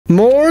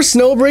More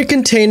Snowbreak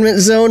Containment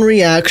Zone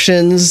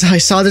reactions. I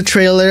saw the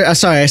trailer.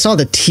 Sorry, I saw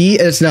the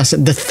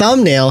the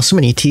thumbnail. So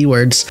many T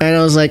words. And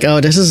I was like, oh,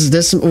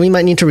 we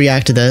might need to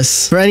react to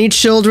this. For any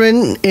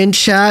children in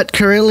chat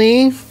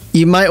currently,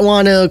 you might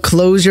want to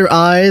close your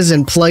eyes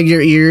and plug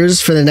your ears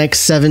for the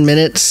next 7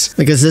 minutes,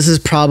 because this is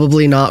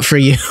probably not for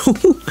you.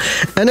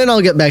 And then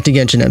I'll get back to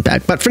Genshin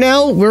Impact. But for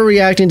now, we're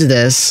reacting to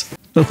this.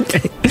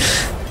 Okay.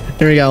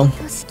 Here we go.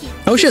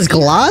 Oh, she has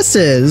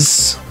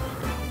glasses.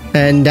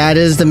 And that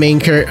is the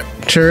main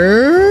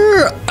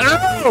character.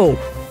 Oh!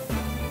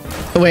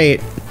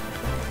 Wait.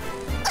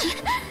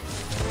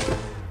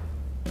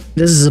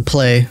 This is a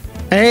play.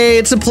 Hey,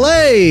 it's a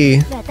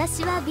play!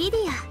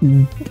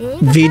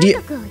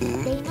 Video.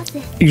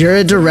 You're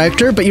a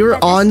director, but you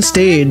were on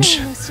stage.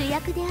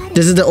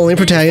 This is the only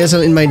protagonist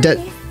in my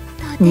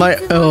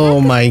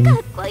oh my.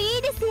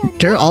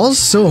 They're all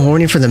so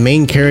horny for the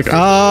main character.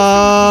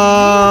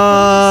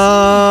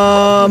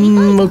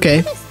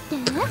 Okay.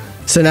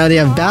 So now they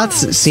have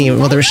baths scene.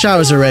 Well, there were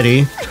showers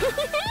already.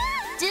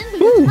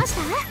 Ooh.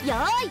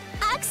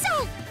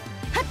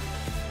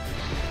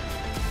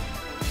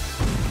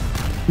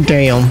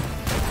 Damn.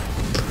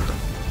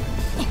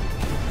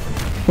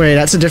 Wait,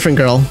 that's a different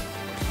girl.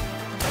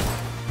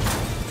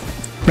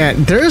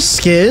 Man, their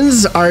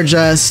skins are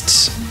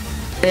just...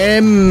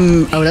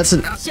 oh, that's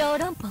a...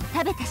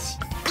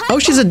 Oh,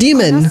 she's a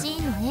demon.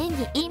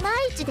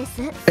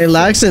 It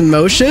lacks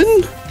emotion?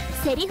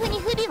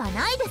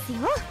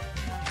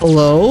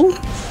 Hello?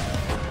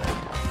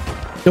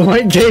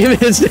 What game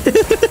is it?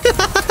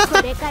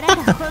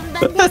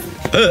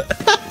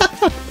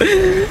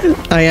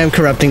 I am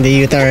corrupting the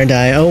youth, aren't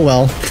I? Oh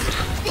well.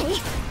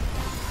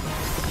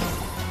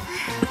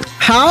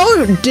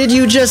 How did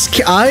you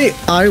just... I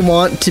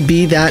want to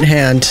be that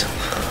hand.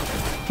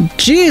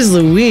 Jeez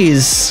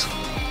Louise.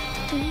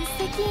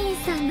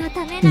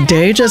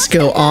 They just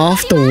go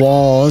off the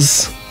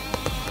walls.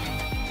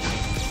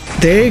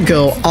 They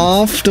go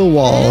off the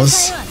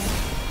walls.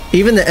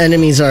 Even the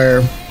enemies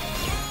are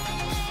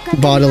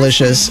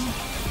bodilicious.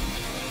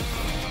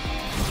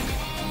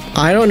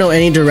 I don't know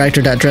any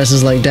director that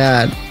dresses like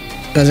that.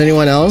 Does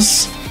anyone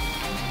else?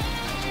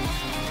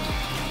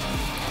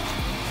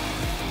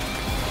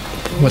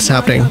 What's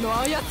happening?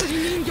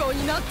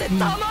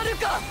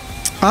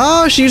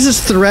 Oh, she uses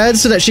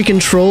threads so that she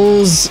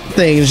controls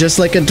things just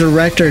like a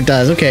director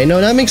does. Okay, no,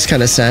 that makes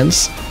kind of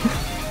sense.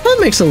 That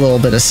makes a little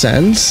bit of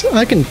sense.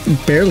 I can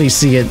barely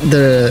see it,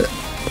 the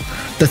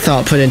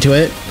thought put into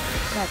it.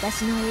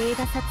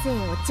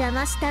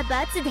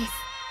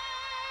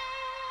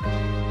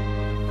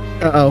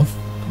 Uh-oh.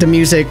 The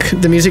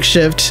music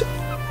shift.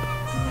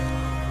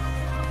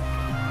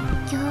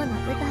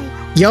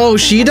 Yo,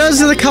 she does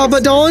the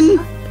Kabadon?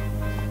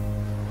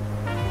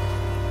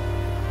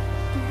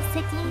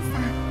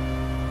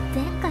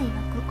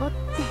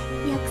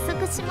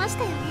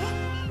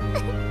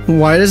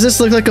 Why does this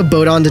look like a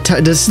boat on the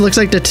this looks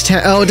like the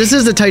Titanic. Oh, this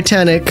is the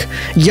Titanic.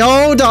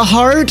 Yo, the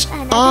heart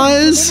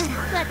eyes.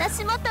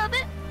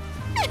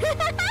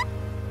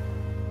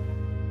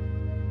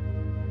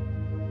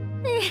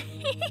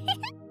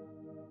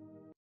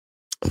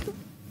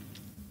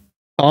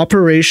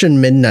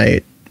 Operation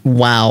Midnight.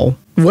 Wow.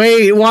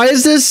 Wait, why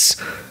is this?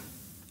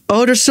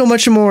 Oh, there's so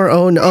much more.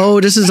 Oh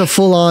no, this is a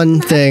full-on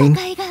thing.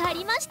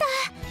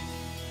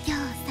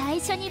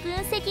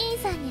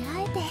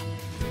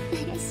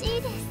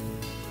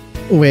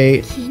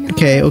 Wait.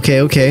 Okay.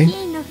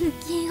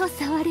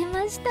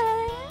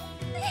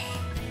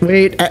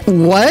 Wait,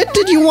 what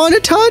did you want to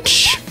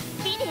touch?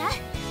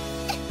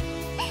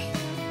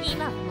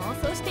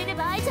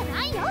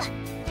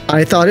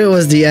 I thought it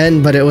was the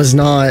end, but it was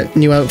not.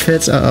 New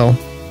outfits? Uh-oh.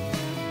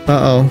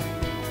 Uh-oh.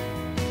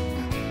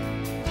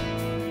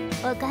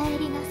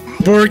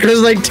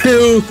 Workers like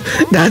 2!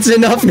 That's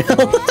enough now!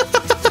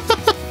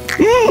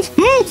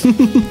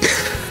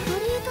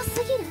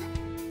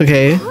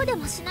 Okay.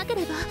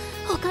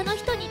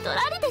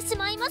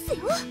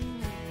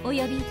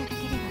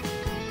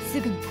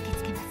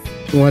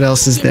 What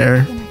else is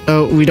there?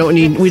 Oh, we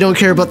don't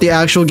care about the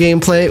actual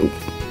gameplay.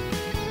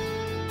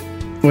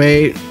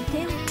 Wait.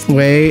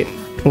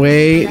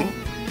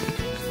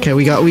 Okay,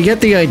 we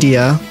get the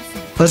idea.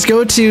 Let's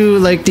go to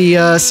like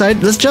the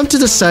side. Let's jump to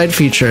the side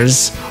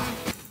features.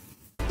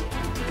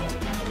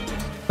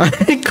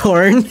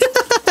 Corn.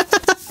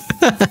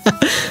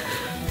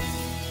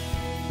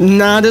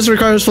 Nah, this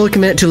requires full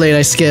commit. Too late.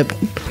 I skipped.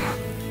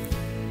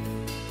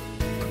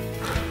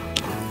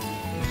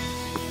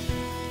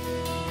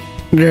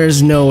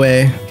 There's no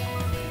way.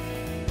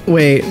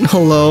 Wait,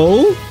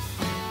 hello?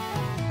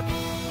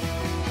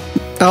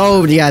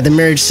 Oh, yeah, the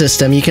marriage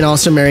system. You can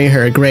also marry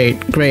her.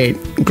 Great.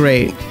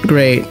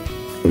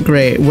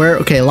 Where?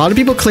 Okay, a lot of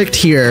people clicked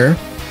here.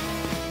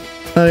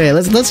 Okay,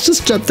 let's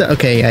just jump to...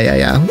 Okay,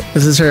 yeah.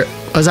 This is her...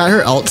 Was that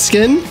her alt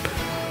skin?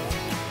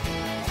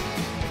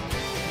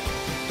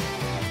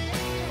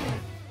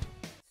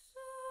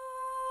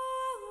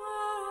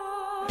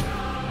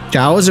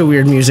 That was a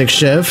weird music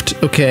shift.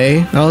 Okay,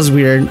 that was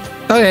weird.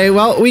 Okay,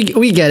 well,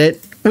 we get it.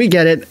 We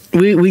get it.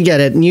 We get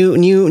it.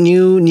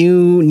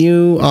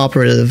 New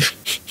operative.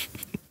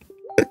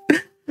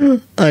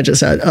 I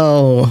just had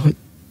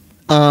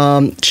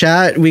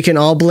chat, we can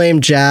all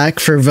blame Jack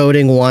for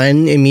voting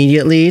 1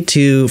 immediately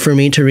for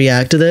me to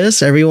react to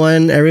this.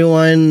 Everyone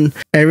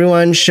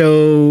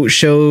show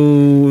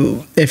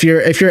if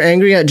you're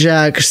angry at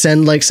Jack,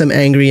 send like some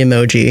angry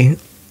emoji.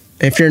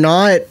 If you're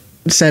not,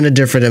 send a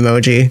different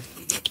emoji.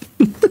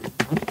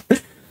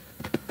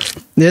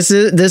 This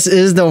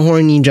is the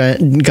horny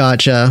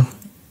gacha.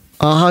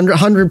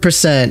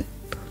 100%.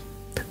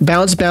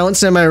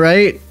 Bounce, am I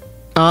right?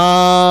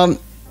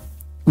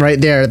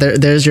 Right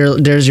there's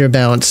your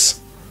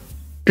bounce.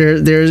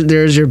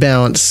 There's your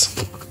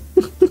bounce.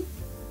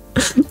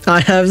 I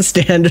have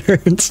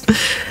standards.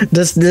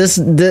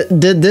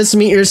 Did this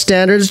meet your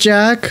standards,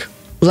 Jack?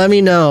 Let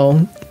me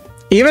know.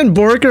 Even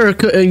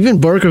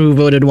Borker who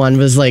voted 1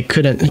 was like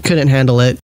couldn't handle it.